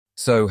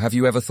So, have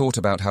you ever thought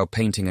about how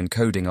painting and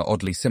coding are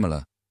oddly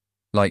similar?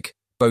 Like,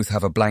 both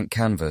have a blank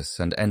canvas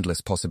and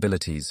endless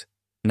possibilities.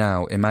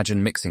 Now,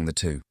 imagine mixing the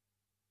two.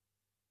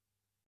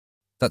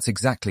 That's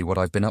exactly what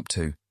I've been up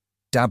to.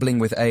 Dabbling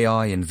with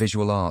AI and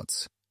visual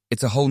arts.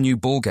 It's a whole new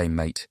ballgame,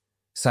 mate.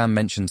 Sam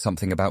mentioned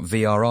something about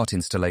VR art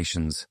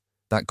installations.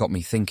 That got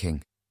me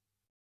thinking.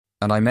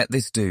 And I met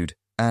this dude,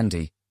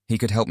 Andy. He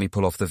could help me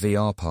pull off the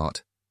VR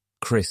part.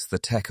 Chris, the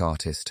tech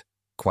artist.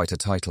 Quite a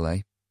title, eh?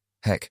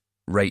 Heck,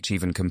 Rach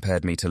even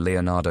compared me to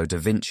Leonardo da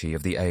Vinci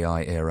of the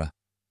AI era.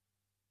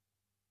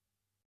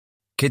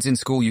 Kids in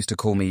school used to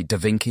call me Da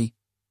Vinci.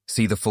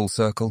 See the full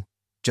circle?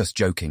 Just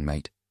joking,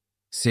 mate.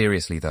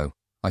 Seriously, though,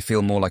 I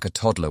feel more like a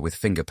toddler with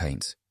finger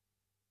paints.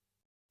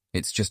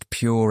 It's just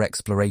pure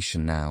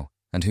exploration now,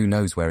 and who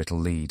knows where it'll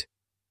lead.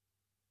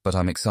 But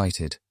I'm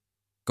excited.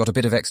 Got a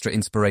bit of extra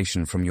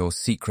inspiration from your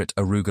secret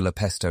arugula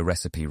pesto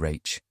recipe,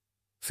 Rach.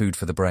 Food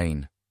for the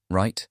brain,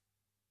 right?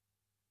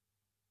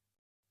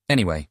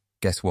 Anyway,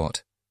 guess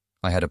what?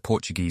 I had a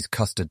Portuguese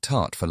custard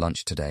tart for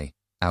lunch today,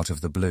 out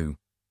of the blue.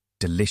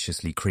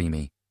 Deliciously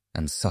creamy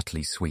and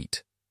subtly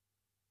sweet.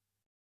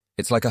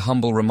 It's like a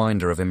humble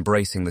reminder of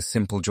embracing the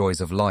simple joys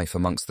of life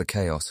amongst the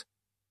chaos.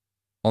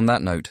 On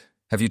that note,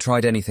 have you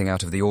tried anything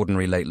out of the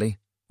ordinary lately,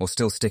 or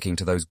still sticking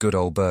to those good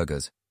old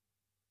burgers?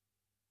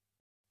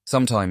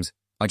 Sometimes,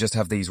 I just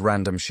have these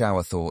random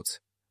shower thoughts,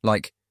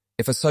 like,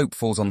 if a soap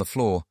falls on the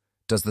floor,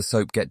 does the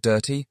soap get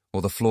dirty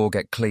or the floor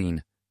get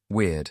clean?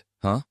 Weird,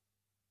 huh?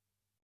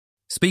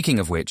 Speaking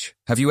of which,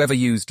 have you ever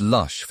used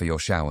Lush for your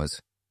showers?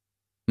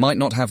 Might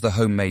not have the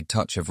homemade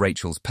touch of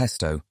Rachel's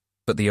pesto,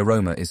 but the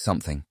aroma is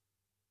something.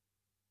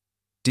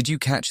 Did you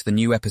catch the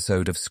new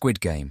episode of Squid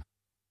Game?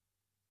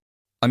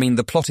 I mean,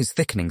 the plot is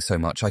thickening so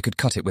much I could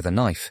cut it with a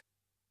knife.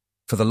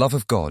 For the love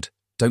of God,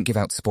 don't give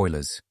out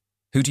spoilers.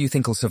 Who do you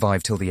think will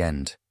survive till the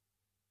end?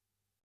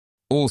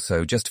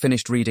 Also, just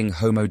finished reading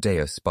Homo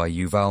Deus by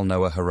Yuval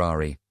Noah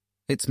Harari.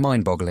 It's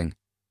mind-boggling.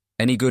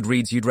 Any good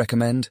reads you'd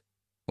recommend?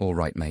 All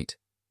right, mate.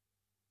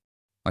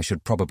 I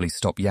should probably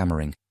stop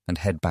yammering and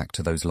head back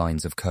to those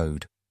lines of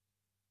code.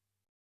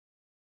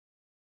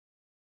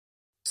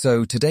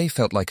 So today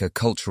felt like a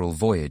cultural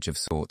voyage of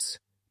sorts.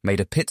 Made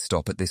a pit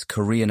stop at this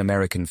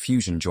Korean-American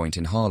fusion joint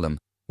in Harlem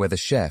where the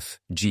chef,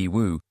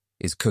 Ji-woo,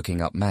 is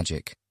cooking up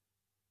magic.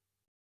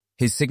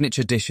 His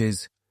signature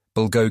dishes,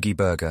 bulgogi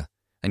burger,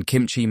 and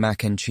kimchi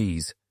mac and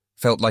cheese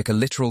felt like a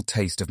literal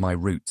taste of my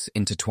roots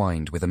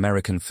intertwined with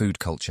American food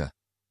culture.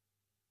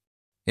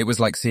 It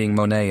was like seeing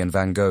Monet and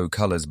Van Gogh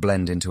colours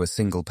blend into a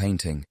single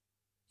painting.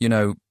 You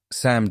know,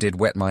 Sam did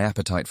whet my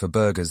appetite for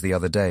burgers the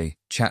other day,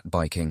 chat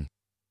biking.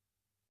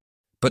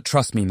 But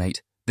trust me,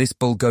 mate, this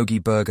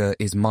bulgogi burger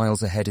is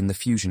miles ahead in the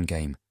fusion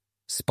game.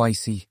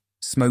 Spicy,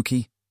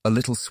 smoky, a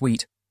little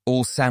sweet,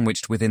 all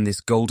sandwiched within this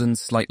golden,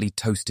 slightly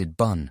toasted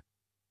bun.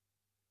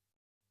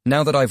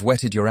 Now that I've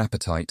whetted your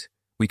appetite,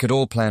 we could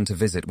all plan to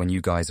visit when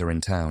you guys are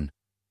in town.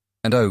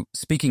 And oh,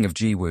 speaking of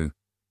Ji-woo,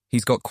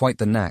 he's got quite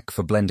the knack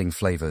for blending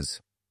flavours.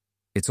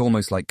 It's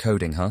almost like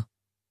coding, huh?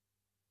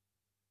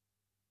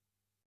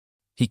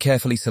 He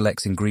carefully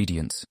selects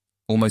ingredients,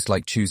 almost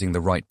like choosing the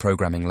right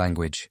programming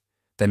language,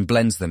 then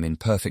blends them in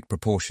perfect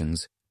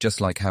proportions, just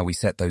like how we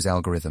set those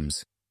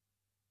algorithms.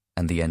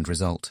 And the end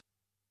result.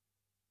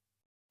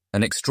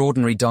 An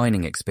extraordinary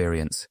dining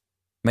experience.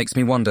 Makes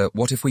me wonder,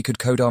 what if we could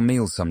code our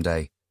meals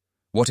someday?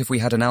 What if we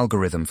had an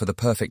algorithm for the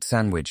perfect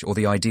sandwich or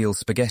the ideal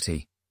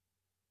spaghetti?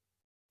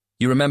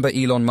 You remember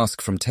Elon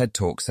Musk from TED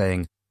Talk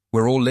saying,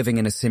 "We're all living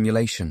in a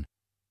simulation."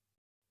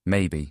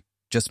 Maybe,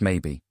 just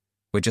maybe,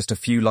 we're just a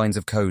few lines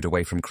of code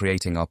away from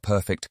creating our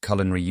perfect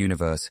culinary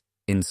universe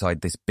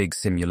inside this big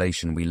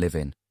simulation we live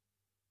in.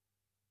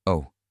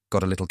 Oh,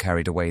 got a little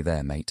carried away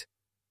there, mate.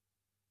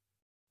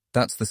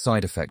 That's the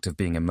side effect of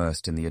being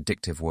immersed in the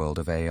addictive world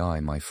of AI,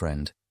 my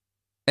friend.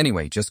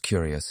 Anyway, just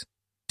curious,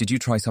 did you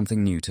try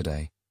something new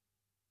today?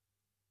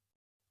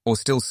 Or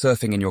still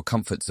surfing in your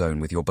comfort zone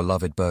with your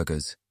beloved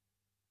burgers?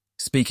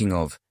 Speaking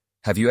of,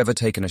 have you ever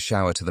taken a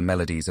shower to the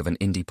melodies of an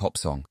indie pop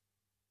song?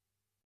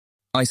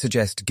 I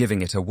suggest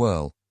giving it a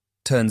whirl.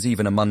 Turns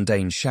even a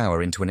mundane shower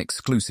into an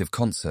exclusive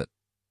concert.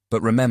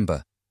 But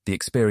remember, the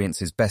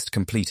experience is best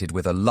completed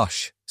with a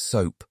Lush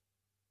soap.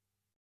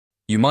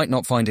 You might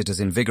not find it as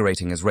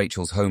invigorating as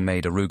Rachel's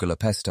homemade arugula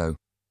pesto,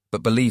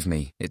 but believe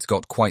me, it's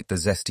got quite the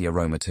zesty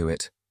aroma to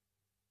it.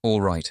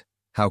 All right,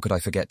 how could I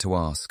forget to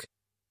ask?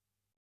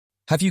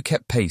 Have you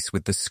kept pace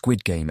with the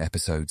Squid Game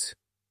episodes?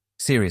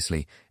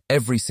 Seriously,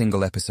 every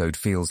single episode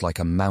feels like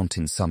a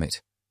mountain summit,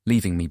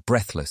 leaving me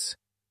breathless.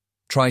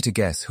 Try to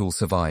guess who'll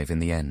survive in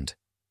the end.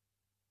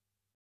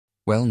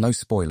 Well, no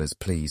spoilers,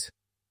 please.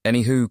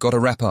 Anywho, gotta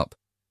wrap up.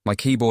 My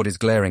keyboard is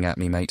glaring at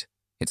me, mate.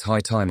 It's high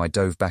time I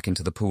dove back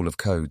into the pool of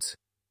codes.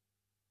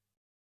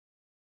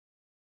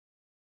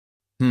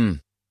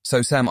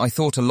 So Sam, I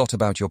thought a lot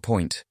about your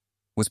point.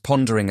 Was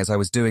pondering as I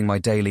was doing my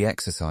daily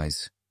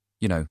exercise.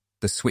 You know,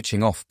 the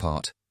switching off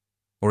part.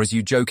 Or as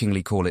you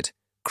jokingly call it,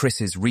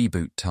 Chris's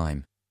reboot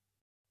time.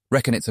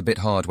 Reckon it's a bit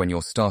hard when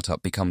your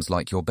startup becomes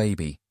like your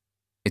baby.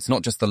 It's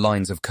not just the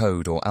lines of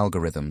code or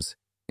algorithms.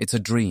 It's a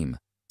dream,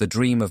 the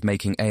dream of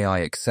making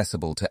AI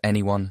accessible to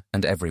anyone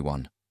and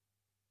everyone.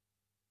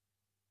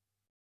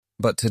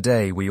 But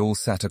today we all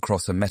sat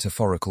across a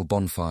metaphorical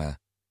bonfire.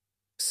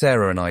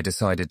 Sarah and I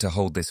decided to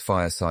hold this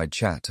fireside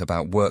chat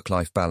about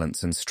work-life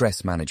balance and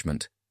stress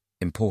management.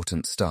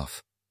 Important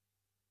stuff.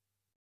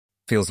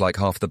 Feels like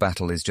half the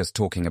battle is just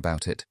talking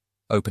about it,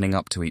 opening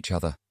up to each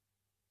other.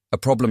 A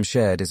problem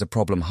shared is a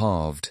problem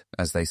halved,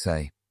 as they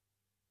say.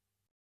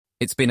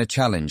 It's been a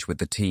challenge with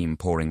the team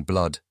pouring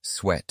blood,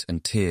 sweat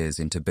and tears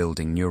into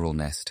building Neural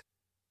Nest.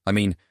 I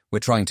mean, we're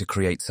trying to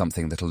create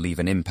something that'll leave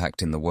an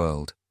impact in the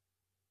world.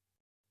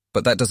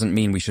 But that doesn't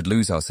mean we should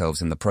lose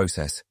ourselves in the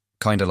process,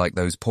 kinda like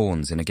those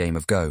pawns in a game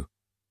of Go.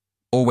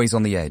 Always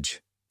on the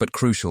edge, but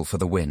crucial for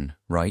the win,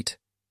 right?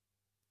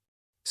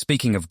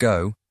 Speaking of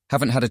Go,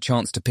 haven't had a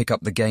chance to pick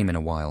up the game in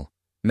a while.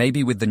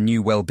 Maybe with the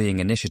new well-being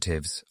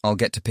initiatives, I'll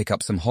get to pick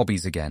up some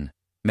hobbies again,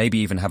 maybe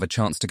even have a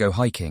chance to go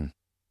hiking.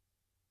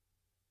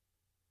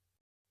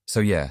 So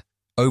yeah,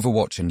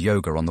 Overwatch and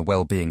yoga on the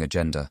well-being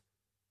agenda.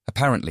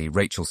 Apparently,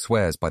 Rachel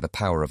swears by the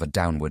power of a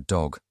downward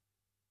dog.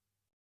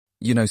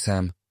 You know,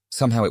 Sam,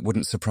 somehow it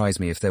wouldn't surprise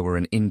me if there were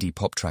an indie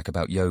pop track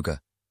about yoga.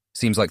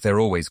 Seems like they're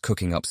always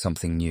cooking up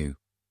something new.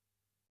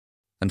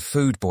 And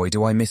food, boy,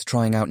 do I miss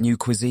trying out new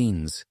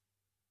cuisines.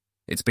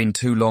 It's been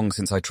too long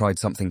since I tried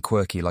something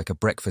quirky like a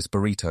breakfast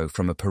burrito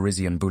from a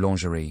Parisian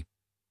boulangerie.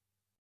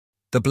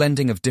 The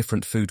blending of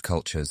different food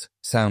cultures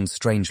sounds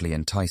strangely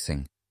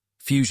enticing.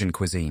 Fusion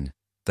cuisine,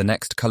 the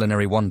next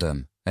culinary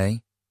wonder, eh?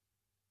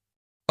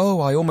 Oh,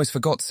 I almost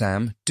forgot,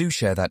 Sam. Do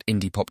share that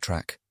indie pop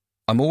track.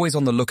 I'm always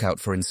on the lookout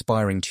for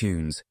inspiring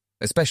tunes,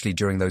 especially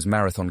during those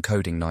marathon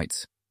coding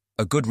nights.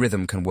 A good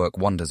rhythm can work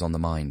wonders on the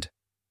mind.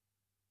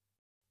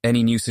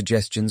 Any new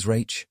suggestions,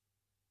 Rach?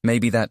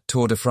 Maybe that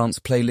Tour de France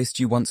playlist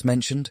you once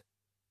mentioned?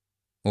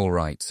 All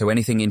right, so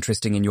anything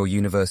interesting in your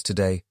universe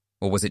today,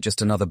 or was it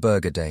just another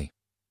burger day?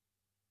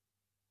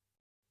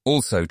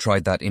 Also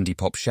tried that indie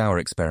pop shower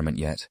experiment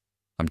yet?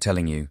 I'm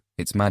telling you,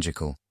 it's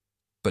magical.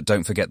 But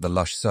don't forget the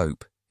Lush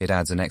soap, it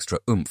adds an extra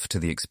oomph to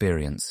the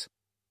experience.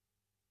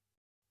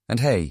 And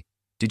hey,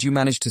 did you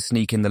manage to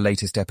sneak in the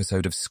latest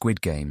episode of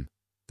Squid Game?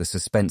 The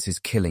suspense is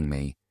killing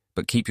me,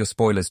 but keep your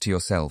spoilers to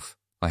yourself,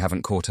 I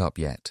haven't caught up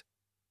yet.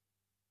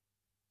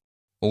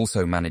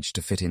 Also managed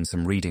to fit in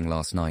some reading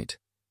last night,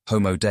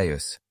 Homo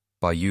Deus,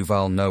 by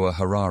Yuval Noah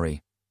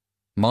Harari.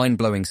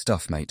 Mind-blowing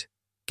stuff, mate.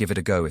 Give it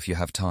a go if you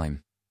have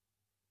time.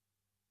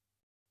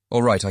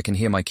 All right, I can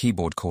hear my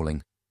keyboard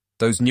calling.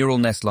 Those neural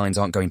nest lines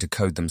aren't going to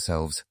code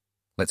themselves.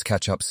 Let's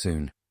catch up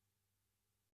soon.